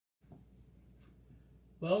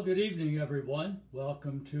Well, good evening, everyone.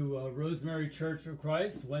 Welcome to Rosemary Church of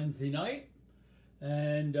Christ Wednesday night.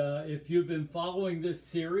 And if you've been following this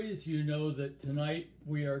series, you know that tonight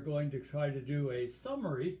we are going to try to do a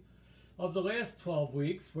summary of the last 12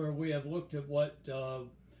 weeks where we have looked at what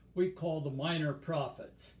we call the minor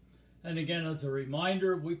prophets. And again, as a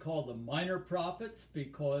reminder, we call them minor prophets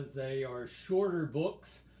because they are shorter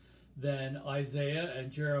books than Isaiah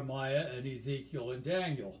and Jeremiah and Ezekiel and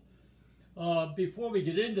Daniel. Before we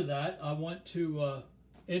get into that, I want to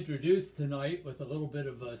introduce tonight with a little bit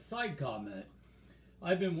of a side comment.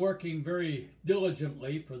 I've been working very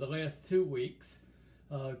diligently for the last 2 weeks,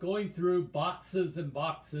 going through boxes and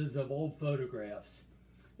boxes of old photographs,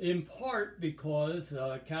 in part because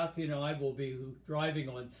Kathy and I will be driving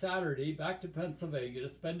on Saturday back to Pennsylvania to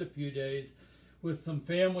spend a few days with some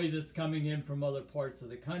family that's coming in from other parts of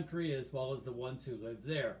the country, as well as the ones who live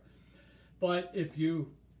there. But if you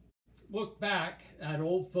look back at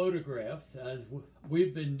old photographs, as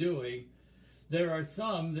we've been doing, there are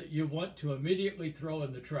some that you want to immediately throw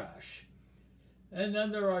in the trash. And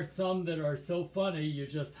then there are some that are so funny you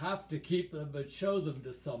just have to keep them and show them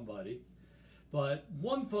to somebody. But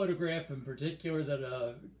one photograph in particular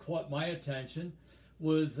that caught my attention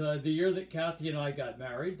was the year that Kathy and I got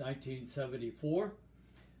married, 1974.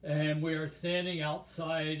 And we are standing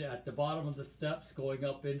outside at the bottom of the steps going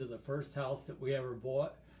up into the first house that we ever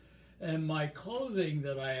bought. And my clothing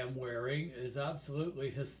that I am wearing is absolutely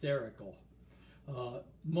hysterical.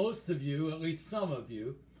 Most of you, at least some of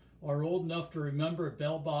you, are old enough to remember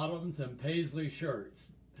bell-bottoms and paisley shirts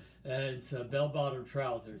and bell-bottom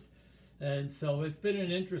trousers. And so it's been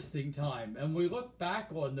an interesting time. And we look back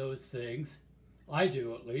on those things, I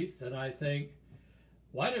do at least, and I think,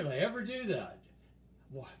 why did I ever do that?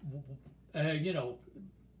 You know,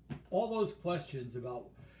 all those questions about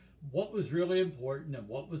what was really important and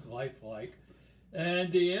what was life like.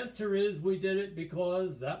 And the answer is we did it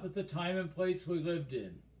because that was the time and place we lived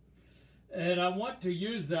in. And I want to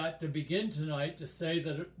use that to begin tonight to say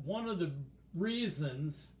that one of the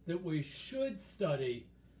reasons that we should study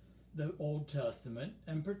the Old Testament,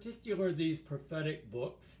 and particularly these prophetic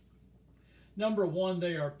books, number one,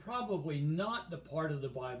 they are probably not the part of the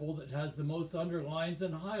Bible that has the most underlines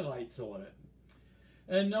and highlights on it.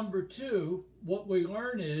 And number two, what we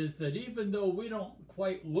learn is that even though we don't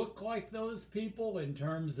quite look like those people in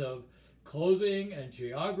terms of clothing and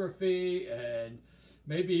geography and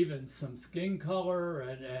maybe even some skin color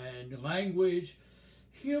and language,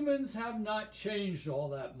 humans have not changed all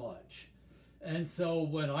that much. And so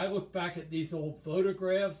when I look back at these old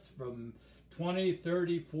photographs from 20,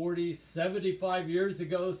 30, 40, 75 years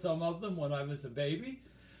ago, some of them when I was a baby,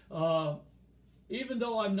 even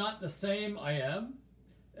though I'm not the same, I am.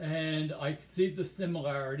 And I see the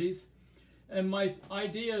similarities. And my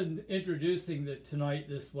idea in introducing it tonight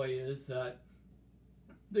this way is that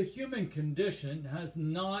the human condition has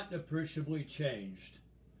not appreciably changed.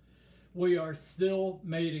 We are still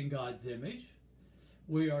made in God's image.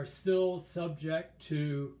 We are still subject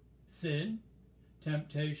to sin,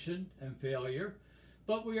 temptation, and failure.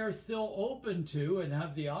 But we are still open to and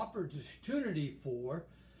have the opportunity for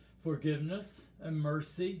forgiveness and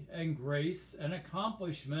mercy and grace and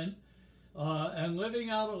accomplishment and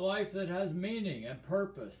living out a life that has meaning and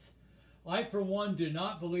purpose. I, for one, do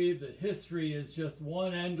not believe that history is just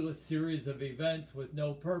one endless series of events with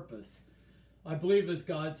no purpose. I believe as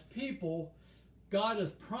God's people, God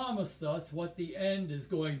has promised us what the end is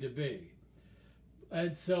going to be.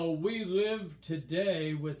 And so we live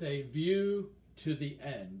today with a view to the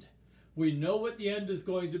end. We know what the end is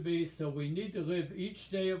going to be, so we need to live each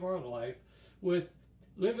day of our life live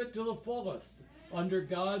it to the fullest, under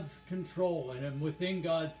God's control and within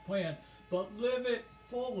God's plan, but live it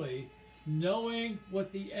fully, knowing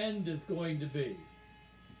what the end is going to be.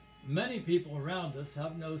 Many people around us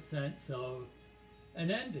have no sense of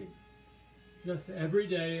an ending. Just every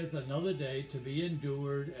day is another day to be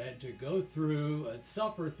endured and to go through and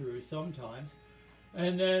suffer through sometimes.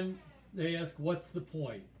 And then they ask, what's the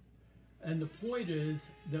point? And the point is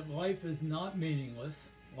that life is not meaningless,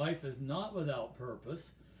 life is not without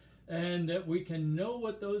purpose, and that we can know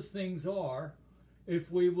what those things are if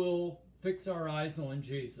we will fix our eyes on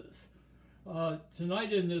Jesus.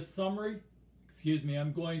 Tonight in this summary,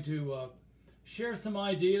 I'm going to share some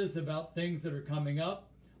ideas about things that are coming up.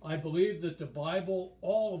 I believe that the Bible,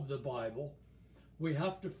 all of the Bible, we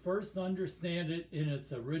have to first understand it in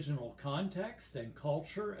its original context and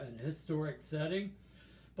culture and historic setting.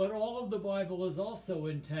 But all of the Bible is also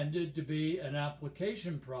intended to be an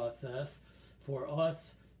application process for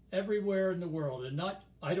us everywhere in the world. And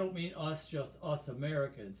I don't mean us, just us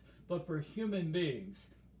Americans, but for human beings.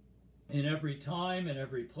 In every time, in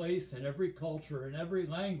every place, in every culture, in every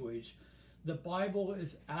language, the Bible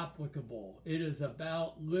is applicable. It is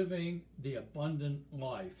about living the abundant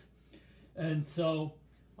life. And so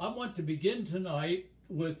I want to begin tonight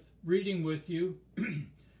with reading with you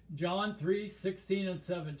John 3:16 and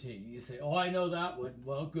 17. You say, oh, I know that one.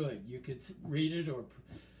 Well, good. You could read it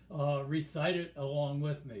or recite it along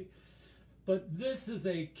with me. But this is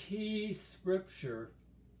a key scripture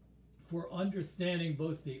for understanding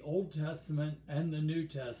both the Old Testament and the New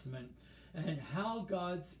Testament and how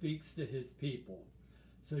God speaks to his people.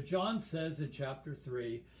 So John says in chapter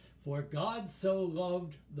 3, for God so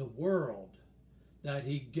loved the world that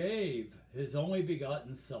he gave his only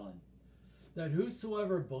begotten Son, that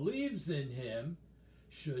whosoever believes in him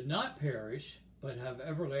should not perish, but have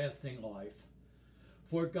everlasting life.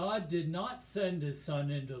 For God did not send his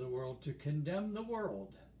Son into the world to condemn the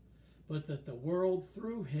world, but that the world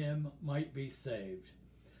through him might be saved.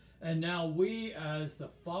 And now we, as the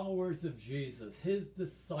followers of Jesus, his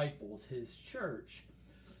disciples, his church,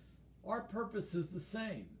 our purpose is the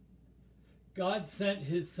same. God sent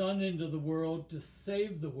his Son into the world to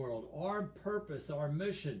save the world. Our purpose, our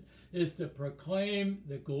mission, is to proclaim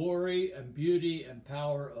the glory and beauty and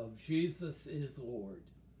power of Jesus is Lord.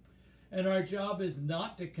 And our job is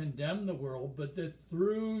not to condemn the world, but that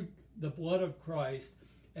through the blood of Christ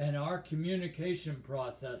and our communication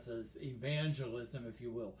processes, evangelism, if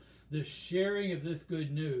you will, the sharing of this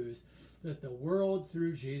good news, that the world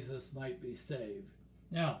through Jesus might be saved.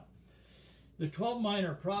 Now, the 12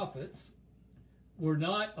 minor prophets were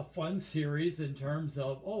not a fun series in terms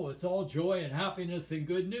of, oh, it's all joy and happiness and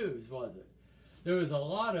good news, was it? There was a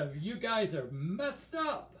lot of, you guys are messed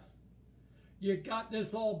up. You got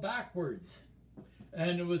this all backwards.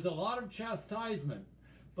 And there was a lot of chastisement.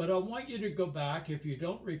 But I want you to go back, if you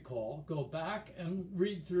don't recall, go back and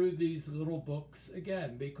read through these little books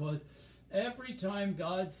again, because every time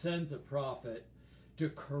God sends a prophet to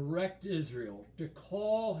correct Israel, to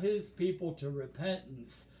call his people to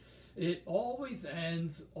repentance, it always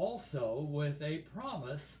ends also with a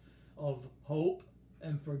promise of hope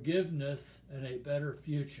and forgiveness and a better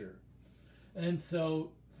future. And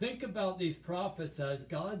so think about these prophets as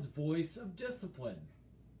God's voice of discipline.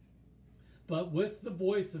 But with the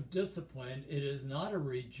voice of discipline, it is not a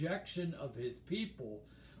rejection of his people,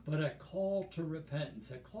 but a call to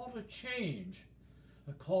repentance, a call to change,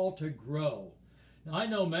 a call to grow. Now, I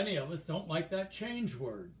know many of us don't like that change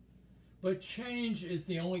word, but change is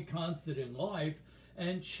the only constant in life,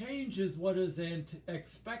 and change is what is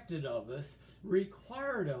expected of us,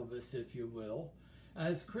 required of us, if you will,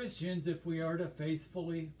 as Christians if we are to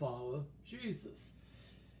faithfully follow Jesus.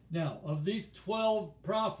 Now, of these 12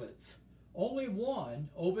 prophets, only one,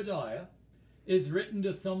 Obadiah, is written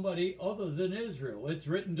to somebody other than Israel. It's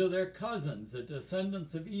written to their cousins, the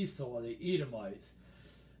descendants of Esau, the Edomites.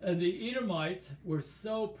 And the Edomites were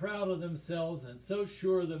so proud of themselves and so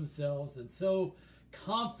sure of themselves and so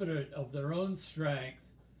confident of their own strength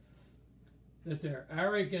that their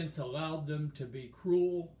arrogance allowed them to be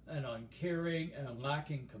cruel and uncaring and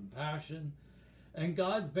lacking compassion. And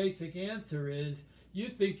God's basic answer is, you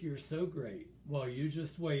think you're so great. Well, you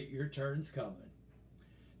just wait, your turn's coming.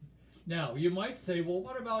 Now, you might say, well,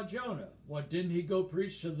 what about Jonah? What, didn't he go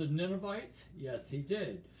preach to the Ninevites? Yes, he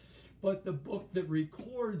did. But the book that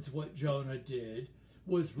records what Jonah did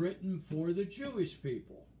was written for the Jewish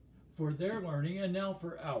people, for their learning, and now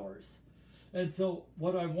for ours. And so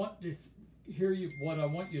what I want you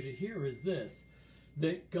to hear is this,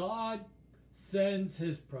 that God sends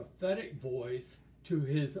his prophetic voice to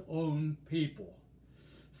his own people.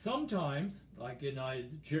 Sometimes, like in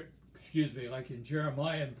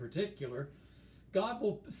Jeremiah in particular, God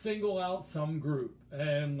will single out some group,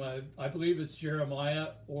 and I believe it's Jeremiah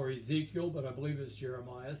or Ezekiel, but I believe it's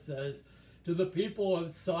Jeremiah, says to the people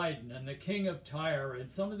of Sidon and the king of Tyre and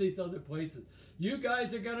some of these other places, you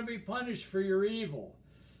guys are going to be punished for your evil.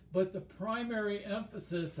 But the primary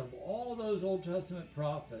emphasis of all those Old Testament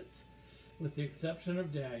prophets, with the exception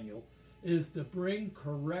of Daniel, is to bring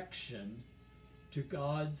correction to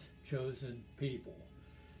God's chosen people.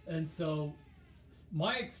 And so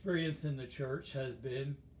my experience in the church has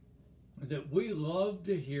been that we love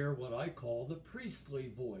to hear what I call the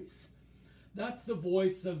priestly voice. That's the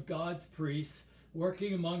voice of God's priests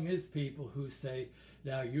working among his people who say,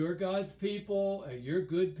 now you're God's people, and you're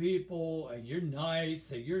good people, and you're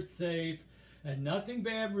nice, and you're safe, and nothing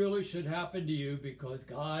bad really should happen to you because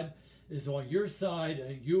God is on your side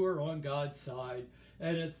and you are on God's side.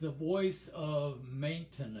 And it's the voice of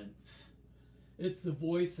maintenance. It's the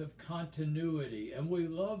voice of continuity, and we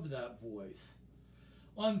love that voice.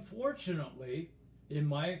 Unfortunately, in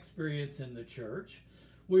my experience in the church,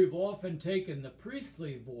 we've often taken the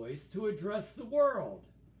priestly voice to address the world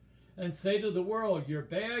and say to the world, you're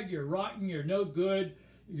bad, you're rotten, you're no good,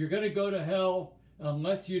 you're going to go to hell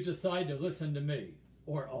unless you decide to listen to me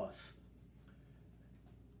or us.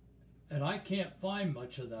 And I can't find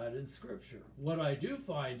much of that in Scripture. What I do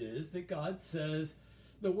find is that God says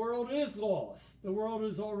the world is lost. The world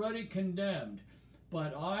is already condemned.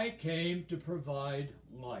 But I came to provide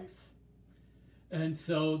life. And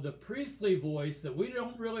so the priestly voice that we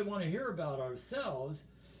don't really want to hear about ourselves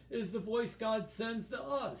is the voice God sends to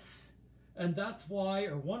us. And that's why,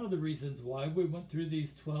 or one of the reasons why, we went through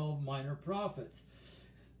these 12 minor prophets.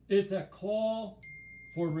 It's a call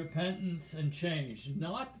for repentance and change,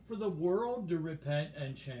 not for the world to repent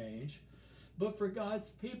and change, but for God's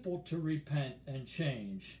people to repent and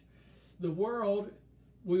change. The world,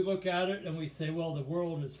 we look at it and we say, well, the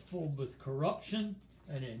world is full with corruption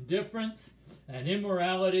and indifference and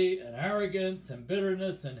immorality and arrogance and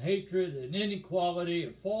bitterness and hatred and inequality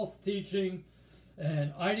and false teaching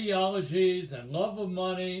and ideologies and love of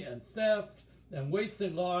money and theft and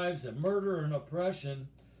wasted lives and murder and oppression.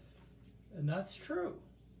 And that's true.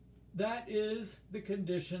 That is the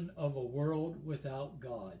condition of a world without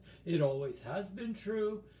God. It always has been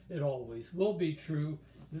true. It always will be true.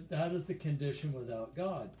 That is the condition without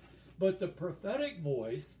God. But the prophetic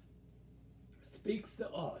voice speaks to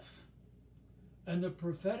us. And the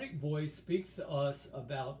prophetic voice speaks to us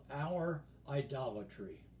about our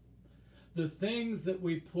idolatry. The things that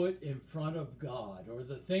we put in front of God, or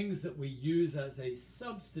the things that we use as a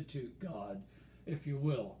substitute God, if you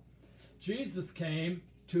will. Jesus came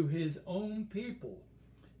to his own people.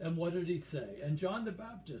 And what did he say? And John the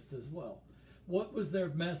Baptist as well. What was their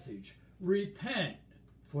message? Repent,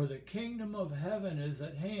 for the kingdom of heaven is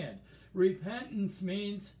at hand. Repentance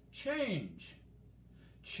means change.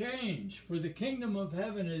 Change, for the kingdom of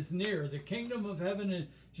heaven is near. The kingdom of heaven,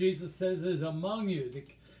 Jesus says, is among you.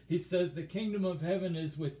 He says the kingdom of heaven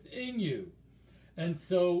is within you. And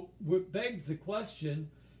so it begs the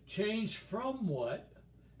question, change from what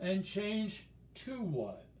and change to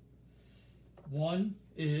what? One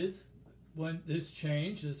is, when this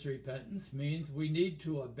change, this repentance, means we need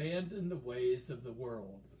to abandon the ways of the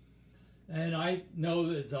world. And I know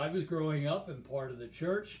that as I was growing up and part of the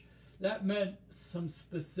church, that meant some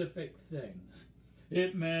specific things.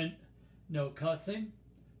 It meant no cussing,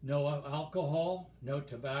 no alcohol, no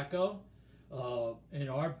tobacco,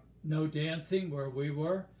 no dancing where we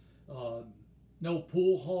were, no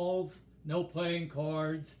pool halls, no playing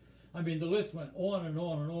cards. I mean, the list went on and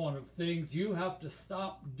on and on of things you have to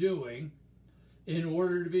stop doing in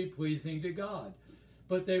order to be pleasing to God.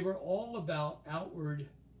 But they were all about outward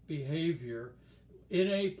behavior in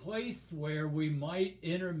a place where we might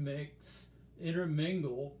intermingle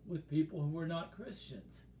with people who were not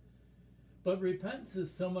Christians. But repentance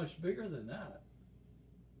is so much bigger than that.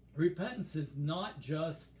 Repentance is not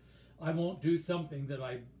just, I won't do something that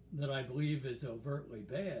I believe is overtly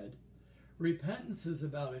bad. Repentance is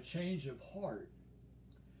about a change of heart.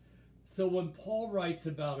 So when Paul writes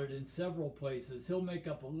about it in several places, he'll make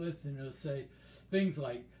up a list and he'll say things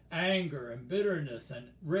like anger and bitterness and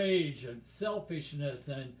rage and selfishness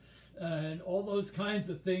and all those kinds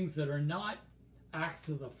of things that are not acts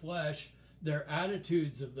of the flesh. They're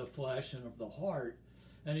attitudes of the flesh and of the heart.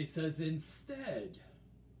 And he says, instead,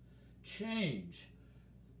 change.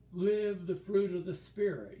 Live the fruit of the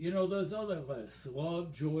Spirit. You know, those other lists.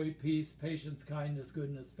 Love, joy, peace, patience, kindness,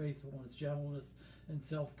 goodness, faithfulness, gentleness, and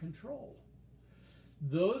self-control.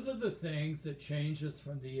 Those are the things that change us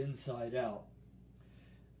from the inside out.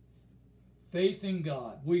 Faith in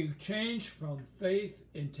God. We change from faith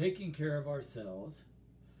in taking care of ourselves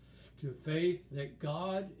to faith that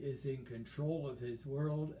God is in control of his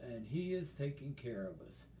world and he is taking care of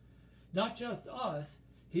us. Not just us,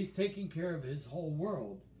 he's taking care of his whole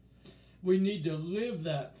world. We need to live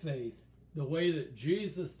that faith the way that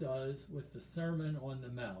Jesus does with the Sermon on the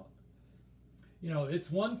Mount. You know,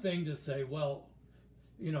 it's one thing to say, well,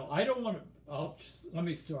 you know, I don't want to, let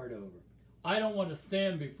me start over. I don't want to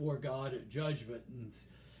stand before God at judgment and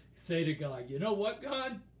say to God, you know what,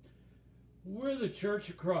 God? We're the Church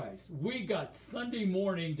of Christ. We got Sunday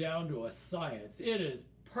morning down to a science. It is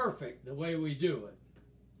perfect the way we do it.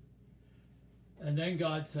 And then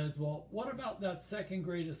God says, well, what about that second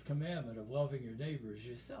greatest commandment of loving your neighbor as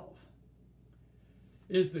yourself?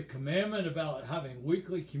 Is the commandment about having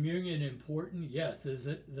weekly communion important? Yes. Is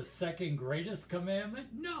it the second greatest commandment?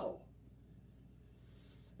 No.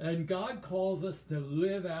 And God calls us to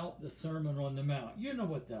live out the Sermon on the Mount. You know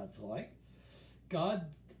what that's like. God,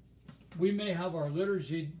 we may have our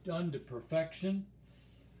liturgy done to perfection,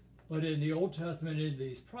 but in the Old Testament, in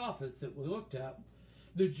these prophets that we looked at,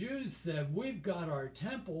 The Jews said, we've got our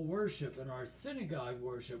temple worship and our synagogue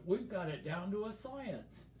worship, we've got it down to a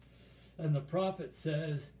science. And the prophet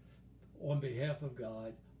says, on behalf of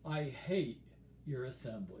God, I hate your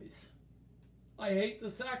assemblies. I hate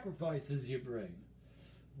the sacrifices you bring.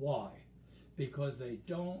 Why? Because they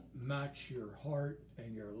don't match your heart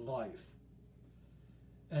and your life.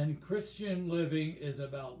 And Christian living is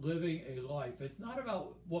about living a life. It's not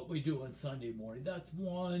about what we do on Sunday morning. That's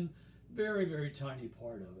one very, very tiny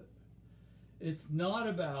part of it. It's not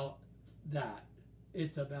about that.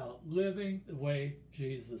 It's about living the way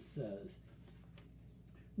Jesus says.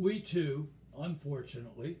 We too,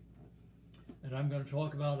 unfortunately, and I'm going to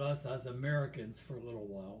talk about us as Americans for a little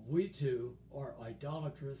while, we too are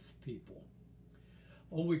idolatrous people.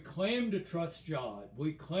 Oh, we claim to trust God.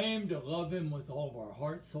 We claim to love Him with all of our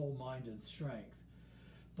heart, soul, mind, and strength.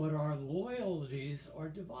 But our loyalties are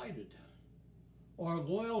divided. Our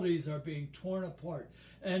loyalties are being torn apart.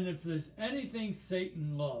 And if there's anything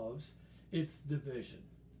Satan loves, it's division.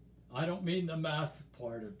 I don't mean the math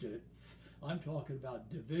part of this. I'm talking about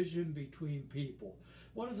division between people.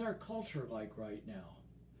 What is our culture like right now?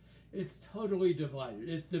 It's totally divided.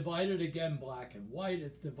 It's divided again, black and white.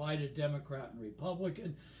 It's divided Democrat and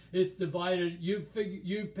Republican. It's divided. You pick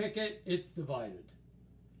it, it's divided.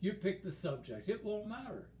 You pick the subject. It won't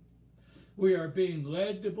matter. We are being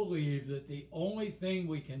led to believe that the only thing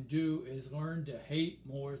we can do is learn to hate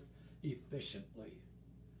more efficiently.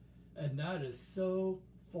 And that is so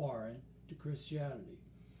foreign to Christianity.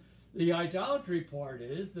 The idolatry part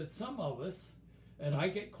is that some of us, and I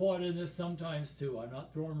get caught in this sometimes too. I'm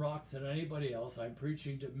not throwing rocks at anybody else. I'm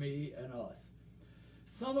preaching to me and us.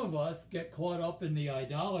 Some of us get caught up in the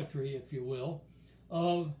idolatry, if you will,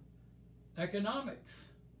 of economics.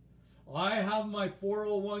 I have my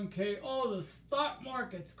 401k. Oh, the stock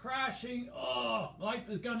market's crashing. Oh, life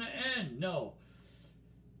is going to end. No.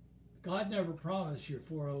 God never promised your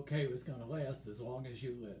 401k was going to last as long as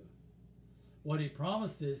you live. What He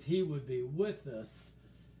promised is He would be with us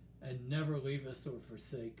and never leave us or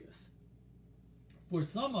forsake us. For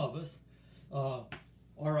some of us,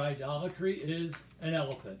 our idolatry is an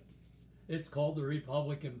elephant. It's called the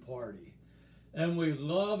Republican Party. And we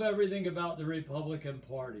love everything about the Republican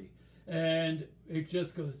Party. And it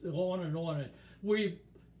just goes on and on. And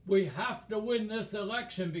we have to win this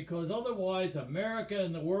election because otherwise America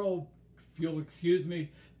and the world, if you'll excuse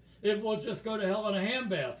me, it will just go to hell in a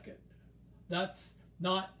handbasket. That's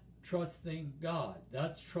not trusting God.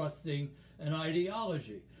 That's trusting an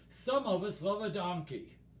ideology. Some of us love a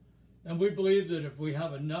donkey. And we believe that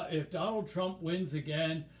if Donald Trump wins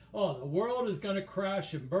again, oh, the world is going to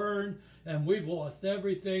crash and burn, and we've lost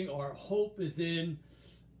everything. Our hope is in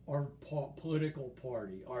our political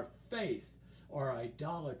party. Our faith, our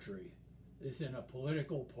idolatry is in a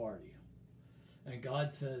political party. And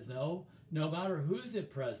God says, no matter who's the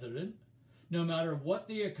president, no matter what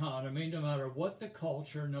the economy, no matter what the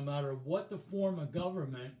culture, no matter what the form of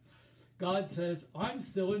government, God says, I'm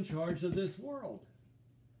still in charge of this world.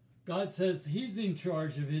 God says He's in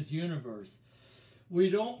charge of His universe. We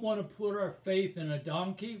don't want to put our faith in a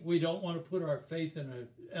donkey. We don't want to put our faith in an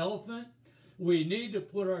elephant. We need to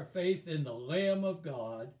put our faith in the Lamb of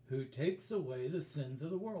God who takes away the sins of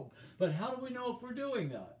the world. But how do we know if we're doing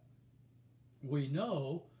that? We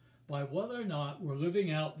know by whether or not we're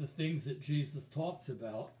living out the things that Jesus talks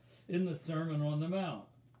about in the Sermon on the Mount.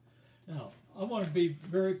 Now, I want to be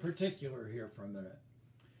very particular here for a minute.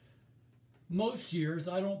 Most years,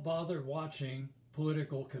 I don't bother watching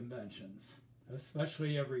political conventions,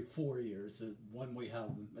 especially every 4 years when we have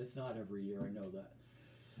them. It's not every year, I know that.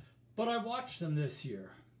 But I watched them this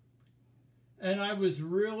year, and I was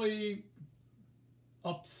really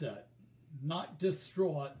upset, not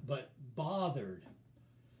distraught, but bothered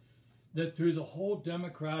that through the whole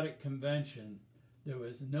Democratic convention, there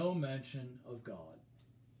was no mention of God.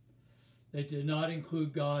 They did not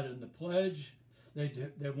include God in the pledge.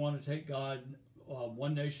 They want to take God,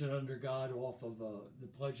 one nation under God, off of the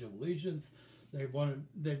Pledge of Allegiance. They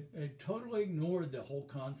totally ignored the whole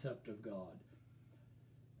concept of God.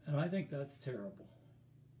 And I think that's terrible.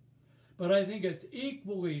 But I think it's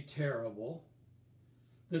equally terrible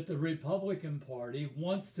that the Republican Party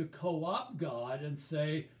wants to co-opt God and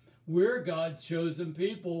say, we're God's chosen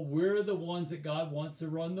people. We're the ones that God wants to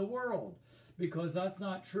run the world. Because that's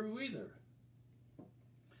not true either.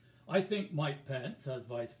 I think Mike Pence, as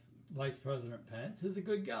Vice President Pence, is a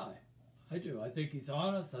good guy. I do. I think he's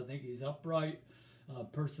honest. I think he's upright, a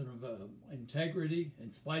person of integrity,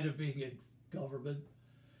 in spite of being in government.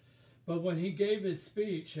 But when he gave his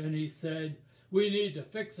speech and he said, We need to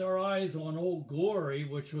fix our eyes on Old Glory,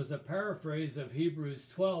 which was a paraphrase of Hebrews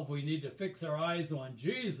 12. We need to fix our eyes on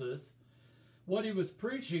Jesus. What he was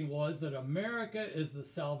preaching was that America is the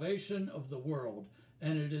salvation of the world,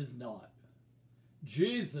 and it is not.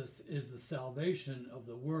 Jesus is the salvation of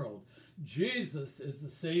the world. Jesus is the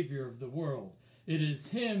Savior of the world. It is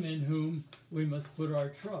him in whom we must put our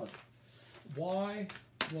trust. Why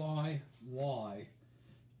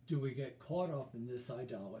do we get caught up in this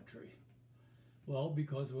idolatry? Well,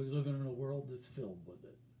 because we live in a world that's filled with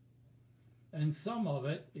it. And some of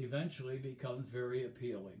it eventually becomes very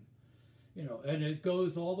appealing. You know, and it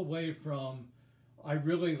goes all the way from, I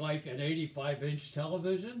really like an 85-inch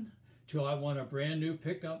television, to I want a brand new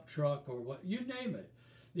pickup truck, or what, you name it.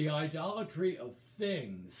 The idolatry of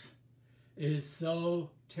things is so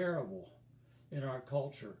terrible in our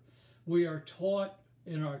culture. We are taught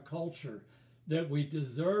in our culture that we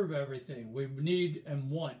deserve everything. We need and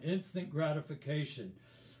want instant gratification.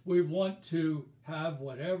 We want to have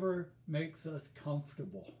whatever makes us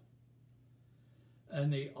comfortable.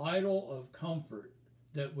 And the idol of comfort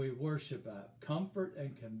that we worship at, comfort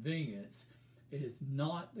and convenience, is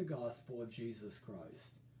not the gospel of Jesus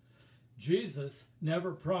Christ. Jesus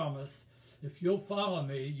never promised, if you'll follow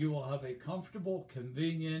me, you will have a comfortable,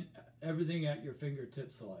 convenient, everything at your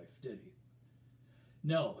fingertips life, did he?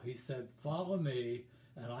 No, he said, follow me,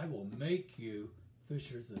 and I will make you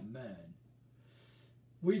fishers of men.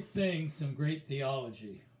 We sing some great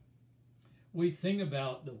theology. We sing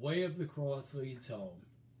about the way of the cross leads home,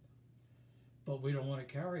 but we don't want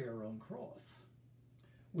to carry our own cross.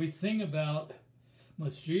 We sing about,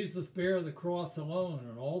 must Jesus bear the cross alone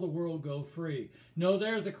and all the world go free? No,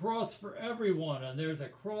 there's a cross for everyone, and there's a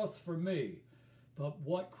cross for me. But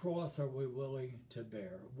what cross are we willing to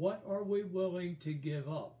bear? What are we willing to give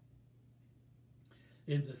up?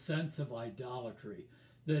 In the sense of idolatry,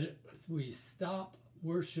 that we stop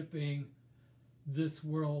worshiping this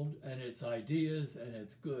world and its ideas and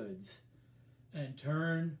its goods, and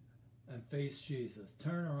turn and face Jesus.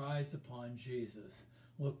 Turn our eyes upon Jesus.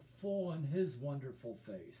 Look full in his wonderful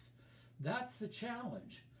face. That's the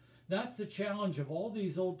challenge. That's the challenge of all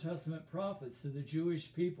these Old Testament prophets to the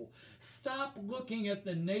Jewish people. Stop looking at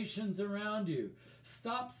the nations around you.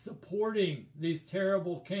 Stop supporting these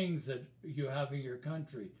terrible kings that you have in your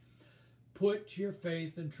country. Put your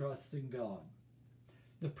faith and trust in God.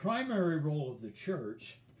 The primary role of the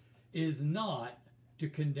church is not to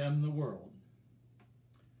condemn the world.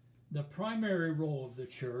 The primary role of the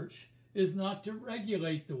church is not to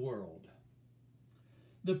regulate the world.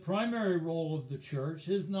 The primary role of the church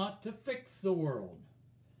is not to fix the world.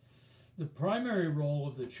 The primary role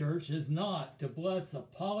of the church is not to bless a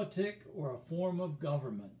politic or a form of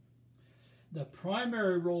government. The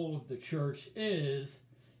primary role of the church is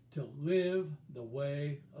to live the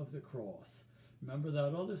way of the cross. Remember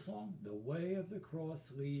that other song? The way of the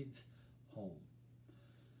cross leads home.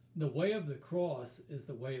 The way of the cross is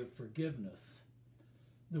the way of forgiveness.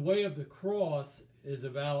 The way of the cross is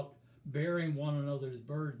about bearing one another's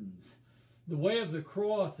burdens. The way of the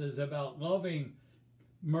cross is about loving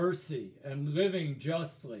mercy and living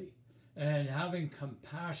justly and having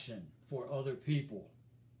compassion for other people.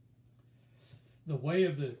 The way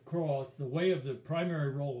of the cross, the way of the primary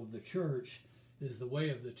role of the church, is the way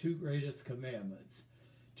of the two greatest commandments.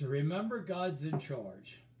 To remember God's in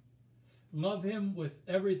charge. Love him with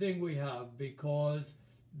everything we have, because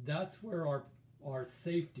that's where our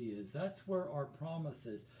safety is. That's where our promise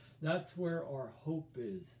is. That's where our hope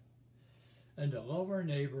is. And to love our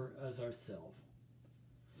neighbor as ourselves.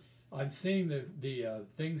 I'm seeing the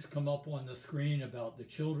things come up on the screen about the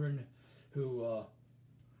children who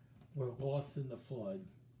were lost in the flood.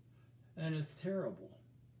 And it's terrible.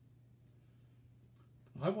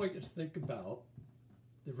 I want you to think about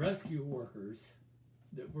the rescue workers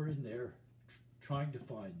that were in there trying to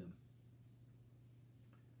find them.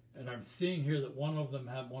 And I'm seeing here that one of them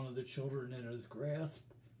had one of the children in his grasp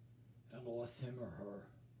and lost him or her.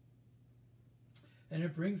 And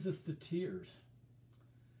it brings us to tears.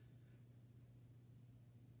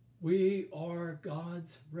 We are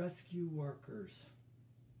God's rescue workers.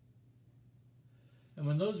 And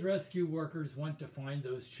when those rescue workers went to find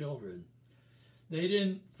those children, they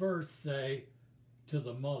didn't first say to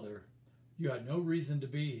the mother, you had no reason to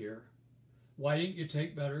be here. Why didn't you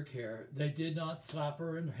take better care? They did not slap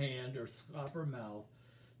her in the hand or slap her mouth.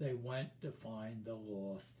 They went to find the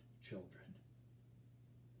lost children.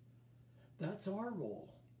 That's our role.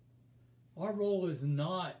 Our role is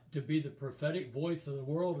not to be the prophetic voice of the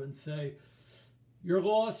world and say, you're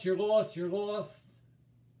lost, you're lost, you're lost.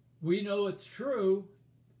 We know it's true,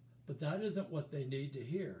 but that isn't what they need to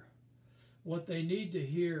hear. What they need to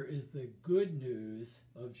hear is the good news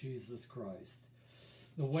of Jesus Christ,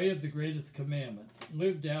 the way of the greatest commandments,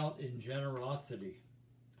 lived out in generosity,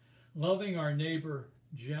 loving our neighbor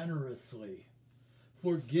generously,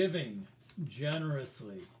 forgiving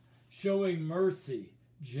generously, showing mercy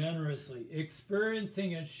generously,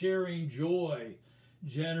 experiencing and sharing joy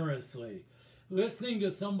generously, listening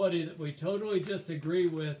to somebody that we totally disagree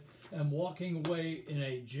with and walking away in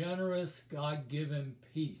a generous, God-given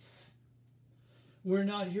peace. We're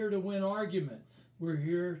not here to win arguments. We're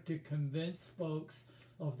here to convince folks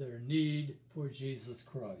of their need for Jesus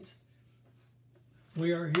Christ.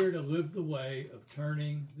 We are here to live the way of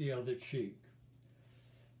turning the other cheek.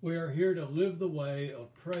 We are here to live the way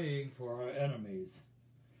of praying for our enemies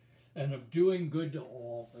and of doing good to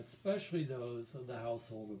all, especially those of the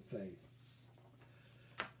household of faith.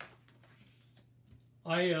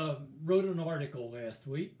 I wrote an article last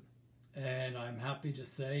week, and I'm happy to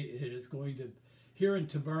say it is going to, here in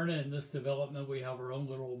Taberna, in this development, we have our own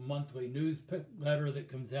little monthly newsletter that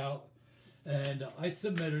comes out, and I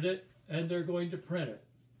submitted it, and they're going to print it.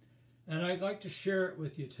 And I'd like to share it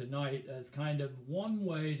with you tonight as kind of one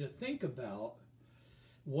way to think about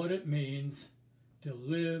what it means to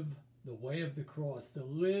live the way of the cross, to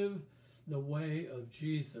live the way of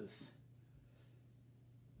Jesus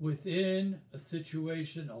within a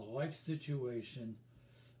situation, a life situation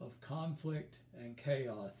of conflict and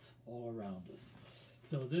chaos all around us.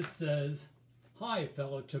 So this says, hi,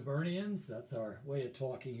 fellow Tabernians. That's our way of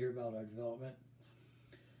talking here about our development.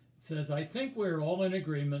 It says, I think we're all in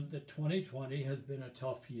agreement that 2020 has been a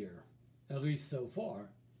tough year, at least so far.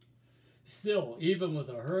 Still, even with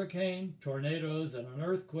a hurricane, tornadoes, and an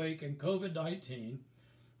earthquake and COVID-19,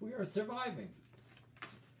 we are surviving.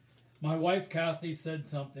 My wife, Kathy, said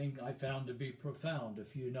something I found to be profound a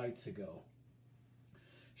few nights ago.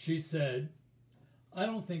 She said, I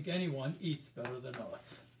don't think anyone eats better than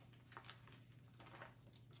us.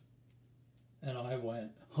 And I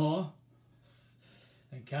went, huh?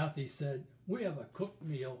 And Kathy said, we have a cooked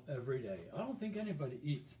meal every day. I don't think anybody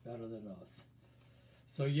eats better than us.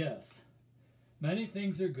 So yes, many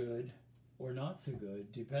things are good or not so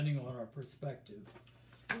good, depending on our perspective.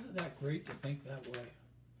 Isn't that great to think that way?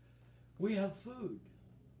 We have food.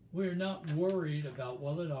 We're not worried about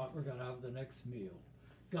whether or not we're going to have the next meal.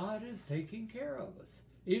 God is taking care of us,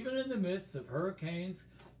 even in the midst of hurricanes,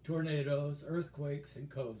 tornadoes, earthquakes, and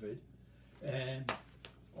COVID, and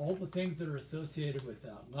all the things that are associated with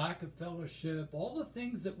that, lack of fellowship, all the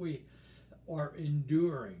things that we are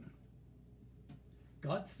enduring.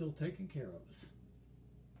 God's still taking care of us.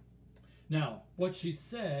 Now, what she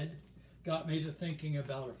said got me to thinking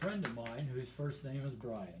about a friend of mine whose first name is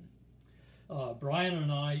Brian. Brian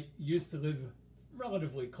and I used to live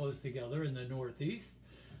relatively close together in the Northeast.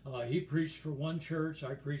 He preached for one church,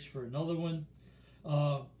 I preached for another one.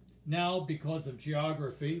 Now, because of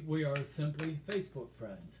geography, we are simply Facebook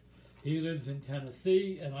friends. He lives in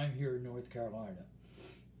Tennessee, and I'm here in North Carolina.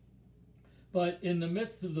 But in the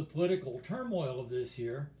midst of the political turmoil of this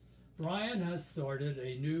year, Brian has started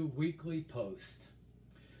a new weekly post.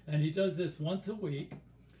 And he does this once a week.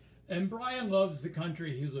 And Brian loves the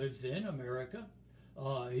country he lives in, America.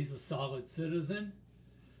 He's a solid citizen.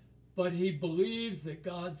 But he believes that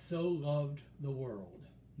God so loved the world.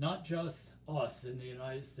 Not just us in the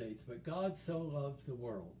United States, but God so loves the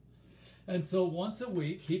world. And so once a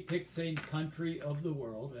week, he picks a country of the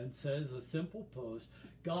world and says a simple post,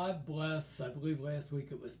 God bless, I believe last week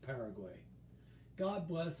it was Paraguay. God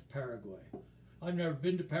bless Paraguay. I've never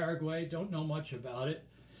been to Paraguay, don't know much about it,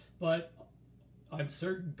 but I'm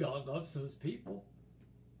certain God loves those people.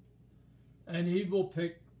 And he will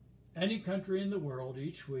pick any country in the world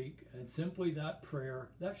each week and simply that prayer,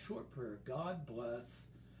 that short prayer, God bless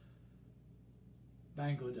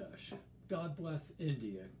Bangladesh. God bless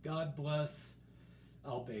India. God bless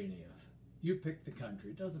Albania. You pick the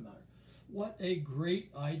country. It doesn't matter. What a great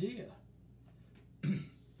idea.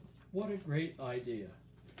 What a great idea.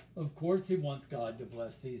 Of course, he wants God to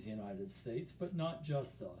bless these United States, but not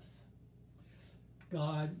just us.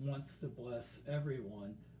 God wants to bless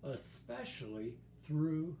everyone, especially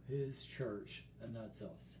through his church, and that's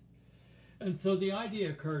us. And so the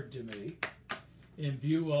idea occurred to me in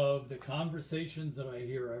view of the conversations that I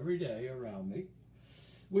hear every day around me.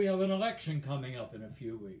 We have an election coming up in a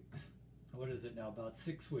few weeks. What is it now? About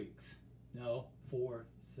 6 weeks. No, 4,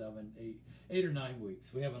 7, 8 or 9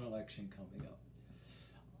 weeks. We have an election coming up.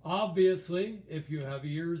 Obviously, if you have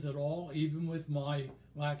ears at all, even with my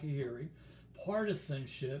lack of hearing,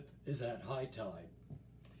 partisanship is at high tide.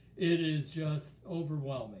 It is just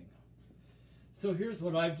overwhelming. So here's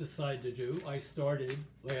what I've decided to do. I started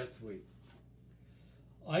last week.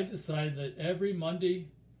 I decided that every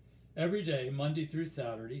day, Monday through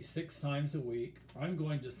Saturday, 6 times a week, I'm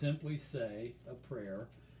going to simply say a prayer.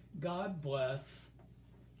 God bless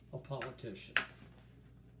a politician.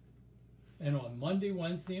 And on Monday,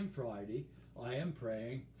 Wednesday, and Friday, I am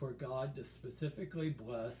praying for God to specifically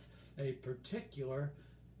bless a particular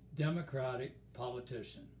Democratic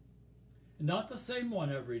politician. Not the same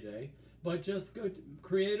one every day, but just go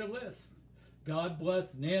create a list. God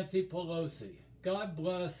bless Nancy Pelosi. God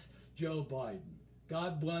bless Joe Biden.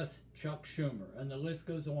 God bless Chuck Schumer. And the list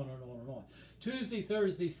goes on and on and on. Tuesday,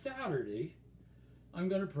 Thursday, Saturday, I'm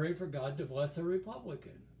going to pray for God to bless a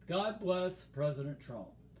Republican. God bless President Trump.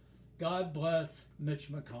 God bless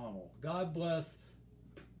Mitch McConnell. God bless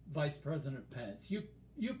Vice President Pence.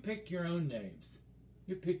 You pick your own names.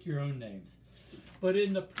 You pick your own names. But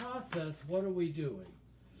in the process, what are we doing?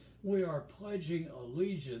 We are pledging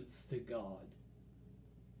allegiance to God.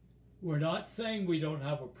 We're not saying we don't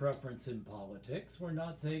have a preference in politics. We're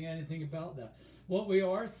not saying anything about that. What we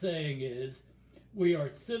are saying is we are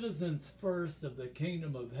citizens first of the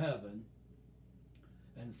kingdom of heaven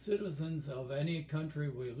and citizens of any country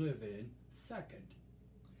we live in second.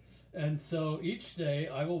 And so each day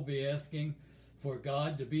I will be asking for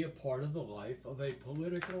God to be a part of the life of a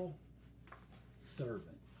political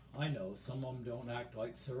servant. I know some of them don't act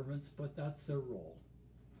like servants, but that's their role.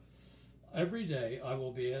 Every day I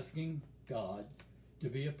will be asking God to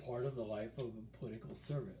be a part of the life of a political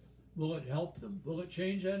servant. Will it help them? Will it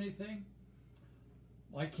change anything?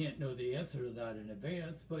 I can't know the answer to that in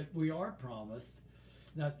advance, but we are promised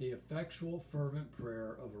that the effectual, fervent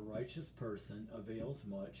prayer of a righteous person avails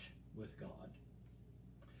much with God.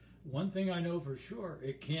 One thing I know for sure,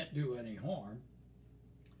 it can't do any harm.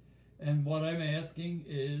 And what I'm asking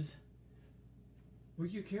is,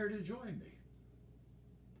 would you care to join me?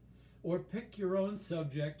 Or pick your own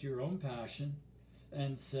subject, your own passion,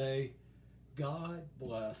 and say, God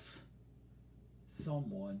bless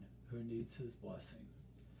someone who needs his blessing.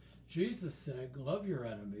 Jesus said, love your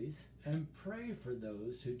enemies and pray for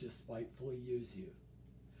those who despitefully use you.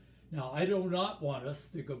 Now, I do not want us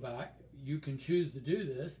to go back. You can choose to do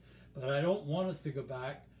this, but I don't want us to go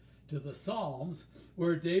back to the Psalms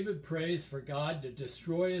where David prays for God to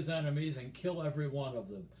destroy his enemies and kill every one of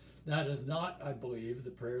them. That is not, I believe,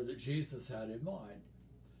 the prayer that Jesus had in mind.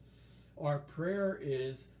 Our prayer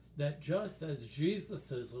is that just as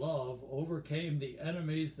Jesus' love overcame the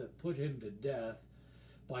enemies that put him to death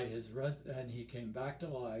by his and he came back to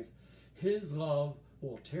life, his love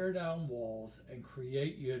will tear down walls and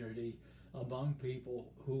create unity among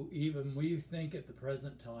people who even we think at the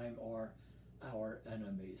present time are our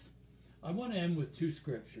enemies. I want to end with 2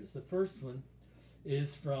 scriptures. The first one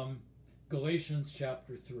is from Galatians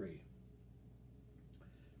chapter 3.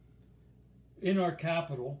 In our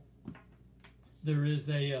capital, there is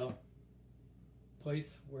a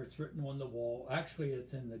place where it's written on the wall. Actually,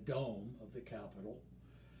 it's in the dome of the Capitol.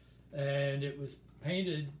 And it was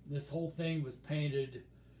painted, this whole thing was painted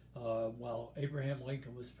while Abraham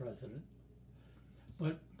Lincoln was president.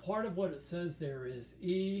 But part of what it says there is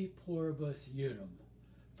E pluribus unum,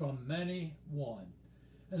 from many one.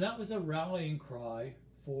 And that was a rallying cry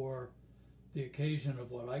for the occasion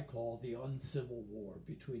of what I call the uncivil war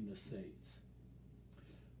between the states.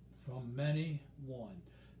 From many one.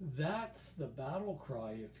 That's the battle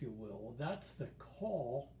cry, if you will. That's the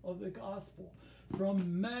call of the gospel.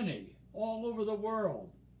 From many, all over the world,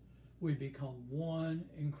 we become one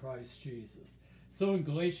in Christ Jesus. So in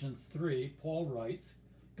Galatians 3, Paul writes,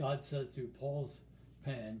 God says through Paul's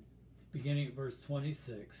pen, beginning at verse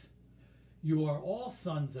 26, you are all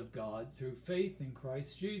sons of God through faith in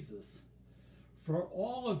Christ Jesus. For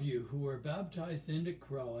all of you who were baptized into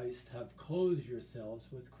Christ have clothed yourselves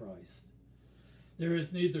with Christ. There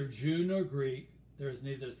is neither Jew nor Greek, there is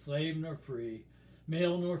neither slave nor free,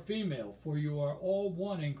 male nor female, for you are all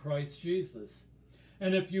one in Christ Jesus.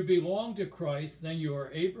 And if you belong to Christ, then you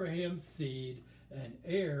are Abraham's seed and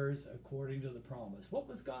heirs according to the promise. What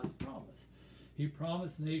was God's promise? He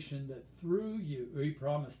promised nation that through you, he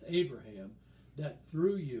promised Abraham that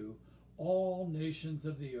through you, all nations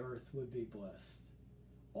of the earth would be blessed.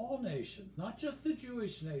 All nations, not just the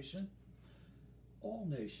Jewish nation, all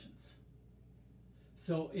nations.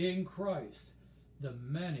 So in Christ, the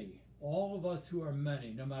many, all of us who are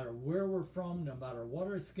many, no matter where we're from, no matter what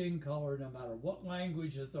our skin color, no matter what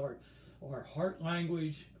language is our heart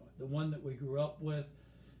language, the one that we grew up with,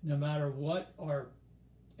 no matter what our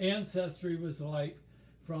ancestry was like,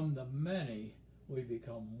 from the many, we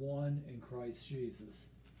become one in Christ Jesus.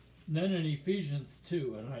 And then in Ephesians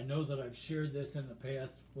 2, and I know that I've shared this in the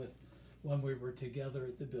past with when we were together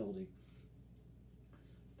at the building.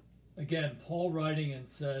 Again, Paul writing and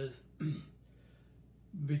says,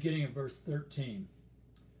 beginning in verse 13,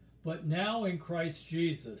 "But now in Christ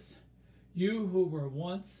Jesus, you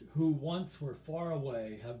who once were far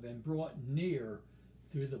away have been brought near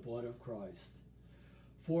through the blood of Christ.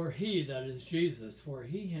 For he, that is Jesus, for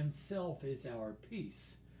he himself is our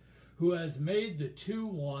peace, who has made the two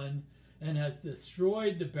one and has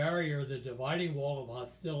destroyed the barrier, the dividing wall of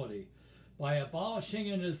hostility, by abolishing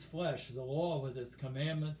in his flesh the law with its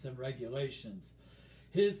commandments and regulations.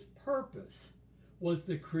 His purpose was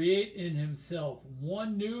to create in himself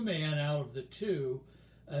one new man out of the two,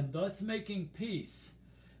 and thus making peace,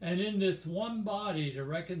 and in this one body to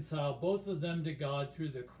reconcile both of them to God through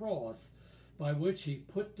the cross, by which he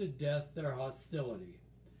put to death their hostility.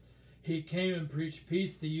 He came and preached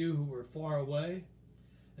peace to you who were far away,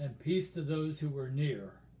 and peace to those who were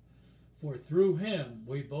near. For through him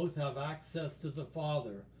we both have access to the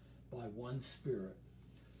Father by one Spirit."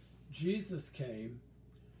 Jesus came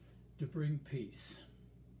to bring peace.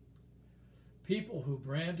 People who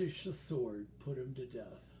brandish the sword put him to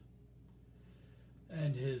death.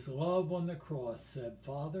 And his love on the cross said,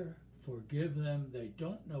 "Father, forgive them. They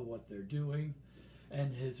don't know what they're doing."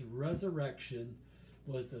 And his resurrection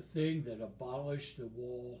was the thing that abolished the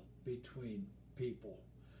wall between people,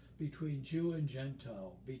 between Jew and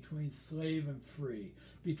Gentile, between slave and free,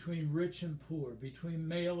 between rich and poor, between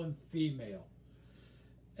male and female.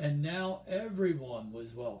 And now everyone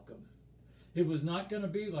was welcome. It was not going to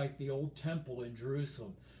be like the old temple in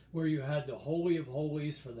Jerusalem, where you had the Holy of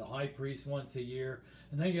Holies for the high priest once a year,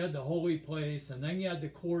 and then you had the holy place, and then you had the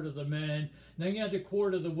court of the men, and then you had the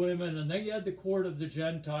court of the women, and then you had the court of the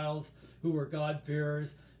Gentiles who were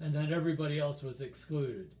God-fearers, and then everybody else was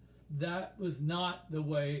excluded. That was not the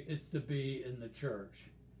way it's to be in the church.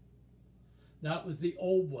 That was the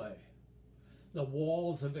old way, the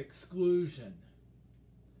walls of exclusion.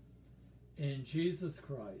 In Jesus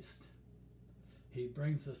Christ, he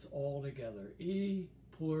brings us all together, e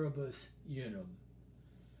pluribus unum,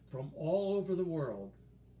 from all over the world,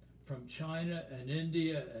 from China and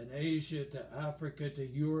India and Asia to Africa to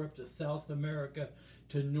Europe to South America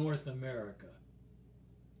to North America.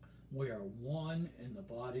 We are one in the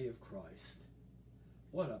body of Christ.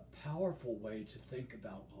 What a powerful way to think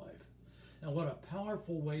about life, and what a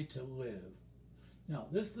powerful way to live. Now,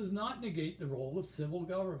 this does not negate the role of civil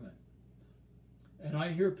government. And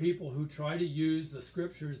I hear people who try to use the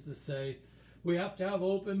scriptures to say, we have to have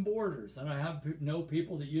open borders. And I know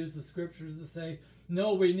people that use the scriptures to say,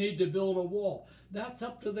 no, we need to build a wall. That's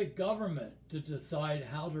up to the government to decide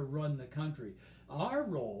how to run the country. Our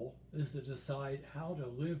role is to decide how to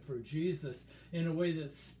live for Jesus in a way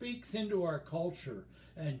that speaks into our culture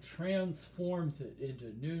and transforms it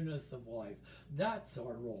into newness of life. That's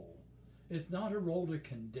our role. It's not a role to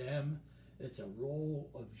condemn. It's a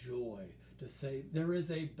role of joy, to say there is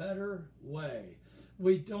a better way.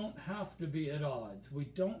 We don't have to be at odds. We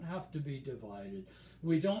don't have to be divided.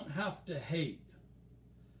 We don't have to hate.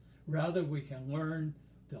 Rather, we can learn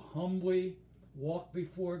to humbly walk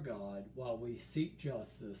before God while we seek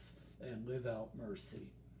justice and live out mercy.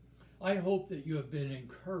 I hope that you have been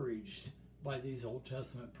encouraged by these Old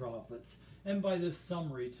Testament prophets and by this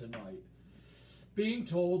summary tonight. Being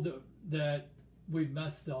told that we've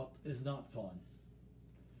messed up is not fun.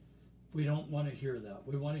 We don't want to hear that.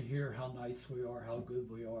 We want to hear how nice we are, how good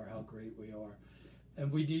we are, how great we are.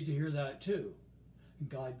 And we need to hear that too. And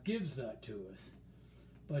God gives that to us.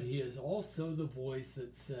 But he is also the voice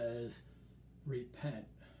that says, repent.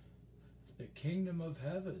 The kingdom of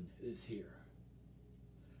heaven is here.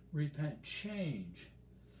 Repent, change.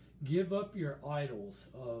 Give up your idols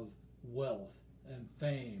of wealth and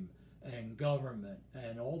fame and government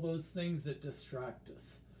and all those things that distract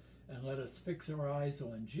us. And let us fix our eyes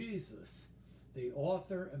on Jesus, the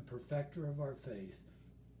author and perfecter of our faith,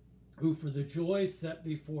 who for the joy set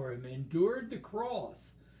before him endured the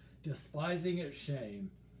cross, despising its shame,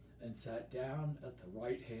 and sat down at the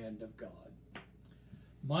right hand of God.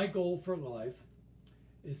 My goal for life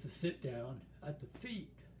is to sit down at the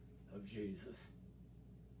feet of Jesus.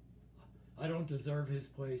 I don't deserve his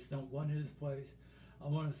place, don't want his place. I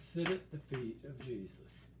want to sit at the feet of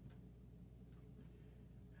Jesus.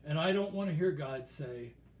 And I don't want to hear God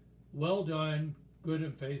say, well done, good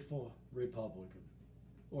and faithful Republican,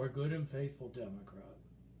 or good and faithful Democrat.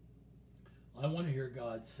 I want to hear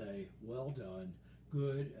God say, well done,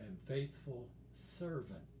 good and faithful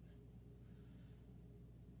servant.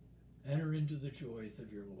 Enter into the joys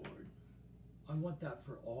of your Lord. I want that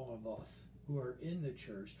for all of us who are in the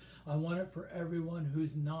church. I want it for everyone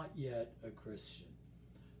who's not yet a Christian.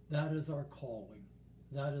 That is our calling.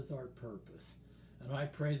 That is our purpose. And I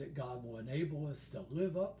pray that God will enable us to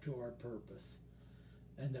live up to our purpose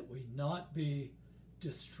and that we not be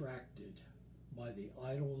distracted by the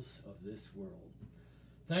idols of this world.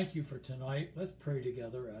 Thank you for tonight. Let's pray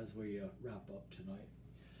together as we wrap up tonight.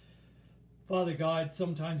 Father God,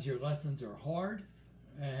 sometimes your lessons are hard,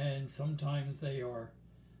 and sometimes they are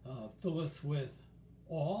fill us with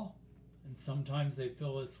awe, and sometimes they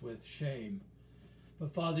fill us with shame.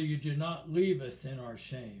 But Father, you do not leave us in our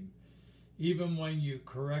shame, even when you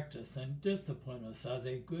correct us and discipline us as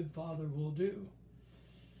a good father will do.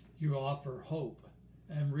 You offer hope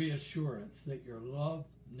and reassurance that your love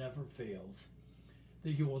never fails,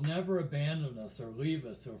 that you will never abandon us or leave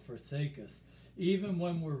us or forsake us, even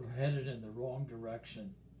when we're headed in the wrong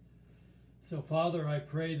direction. So, Father, I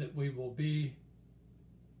pray that we will be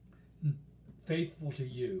faithful to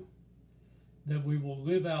you, that we will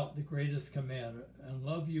live out the greatest commandment and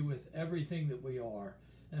love you with everything that we are,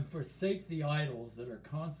 and forsake the idols that are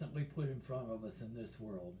constantly put in front of us in this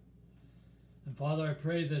world. And Father, I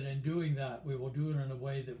pray that in doing that, we will do it in a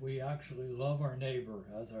way that we actually love our neighbor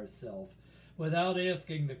as ourselves, without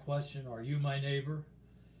asking the question, are you my neighbor?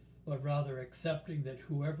 But rather accepting that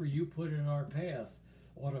whoever you put in our path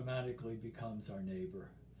automatically becomes our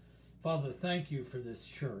neighbor. Father, thank you for this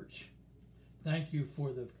church. Thank you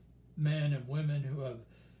for the men and women who have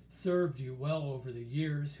served you well over the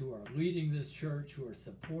years, who are leading this church, who are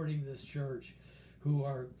supporting this church, who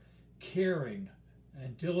are caring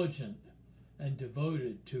and diligent and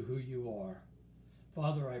devoted to who you are.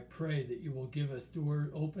 Father, I pray that you will give us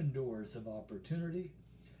open doors of opportunity,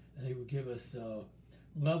 and you will give us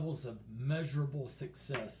levels of measurable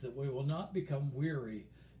success, that we will not become weary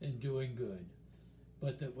in doing good,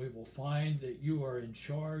 but that we will find that you are in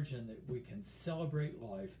charge and that we can celebrate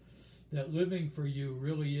life, that living for you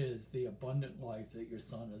really is the abundant life that your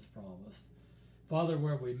Son has promised. Father,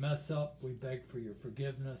 where we mess up, we beg for your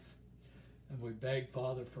forgiveness, and we beg,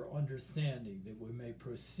 Father, for understanding that we may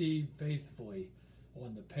proceed faithfully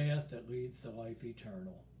on the path that leads to life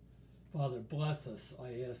eternal. Father, bless us,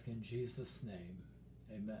 I ask in Jesus' name.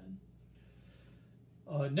 Amen.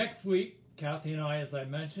 Next week, Kathy and I, as I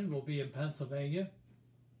mentioned, will be in Pennsylvania.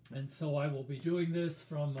 And so I will be doing this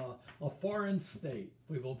from a foreign state.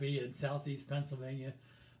 We will be in southeast Pennsylvania.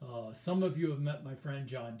 Some of you have met my friend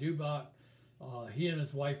John Dubach. He and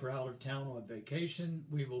his wife are out of town on vacation.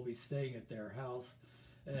 We will be staying at their house.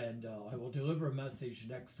 And I will deliver a message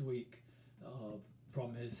next week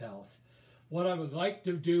from his house. What I would like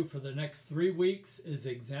to do for the next 3 weeks is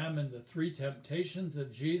examine the 3 temptations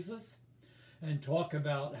of Jesus and talk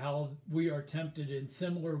about how we are tempted in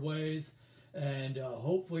similar ways, and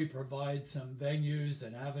hopefully provide some venues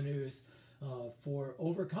and avenues for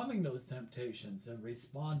overcoming those temptations and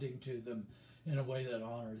responding to them in a way that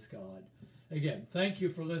honors God. Again, thank you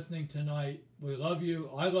for listening tonight. We love you.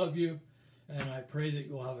 I love you. And I pray that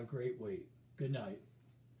you'll have a great week. Good night.